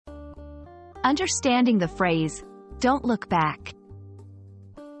Understanding the phrase, "Don't look back."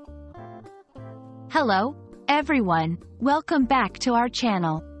 Hello, everyone. Welcome back to our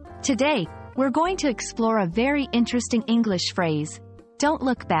channel. Today, we're going to explore a very interesting English phrase, "Don't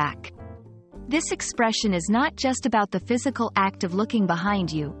look back." This expression is not just about the physical act of looking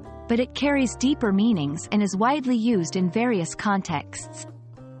behind you, but it carries deeper meanings and is widely used in various contexts.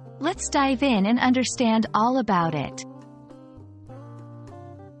 Let's dive in and understand all about it.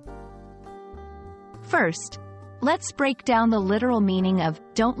 First, let's break down the literal meaning of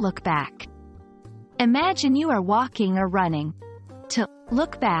 "don't look back." Imagine you are walking or running. To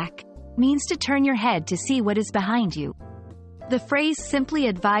look back means to turn your head to see what is behind you. The phrase simply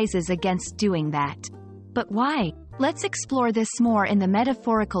advises against doing that. But why? Let's explore this more in the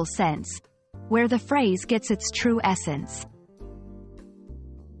metaphorical sense, where the phrase gets its true essence.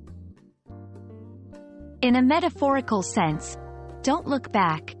 In a metaphorical sense, "don't look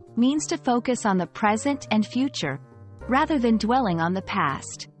back" means to focus on the present and future, rather than dwelling on the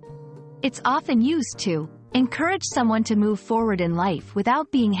past. It's often used to encourage someone to move forward in life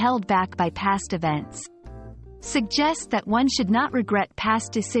without being held back by past events. Suggest that one should not regret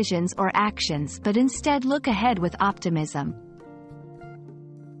past decisions or actions but instead look ahead with optimism.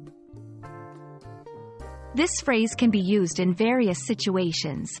 This phrase can be used in various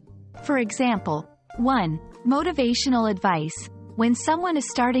situations. For example, 1. Motivational advice. When someone is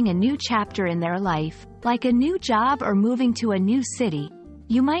starting a new chapter in their life, like a new job or moving to a new city,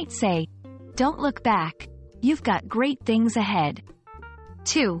 you might say, "Don't look back. You've got great things ahead."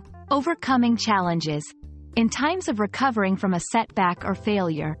 2. Overcoming challenges. In times of recovering from a setback or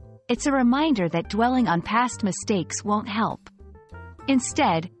failure, it's a reminder that dwelling on past mistakes won't help.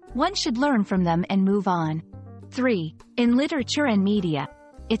 Instead, one should learn from them and move on. 3. In literature and media.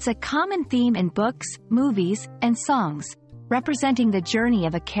 It's a common theme in books, movies, and songs, representing the journey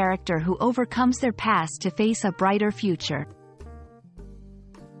of a character who overcomes their past to face a brighter future.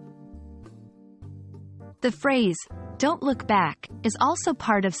 The phrase, "don't look back," is also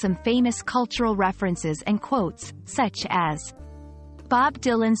part of some famous cultural references and quotes, such as Bob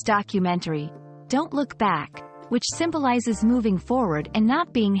Dylan's documentary, "Don't Look Back," which symbolizes moving forward and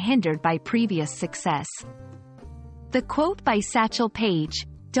not being hindered by previous success. The quote by Satchel Paige,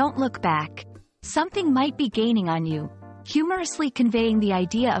 "Don't look back. Something might be gaining on you," humorously conveying the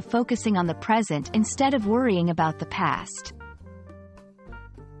idea of focusing on the present instead of worrying about the past.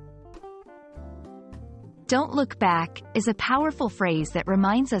 "Don't look back" is a powerful phrase that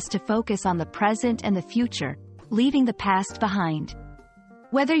reminds us to focus on the present and the future, leaving the past behind.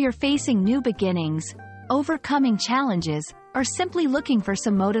 Whether you're facing new beginnings, overcoming challenges, or simply looking for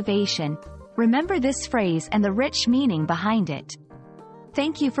some motivation, remember this phrase and the rich meaning behind it.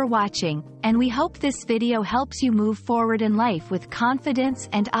 Thank you for watching, and we hope this video helps you move forward in life with confidence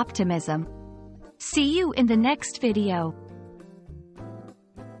and optimism. See you in the next video.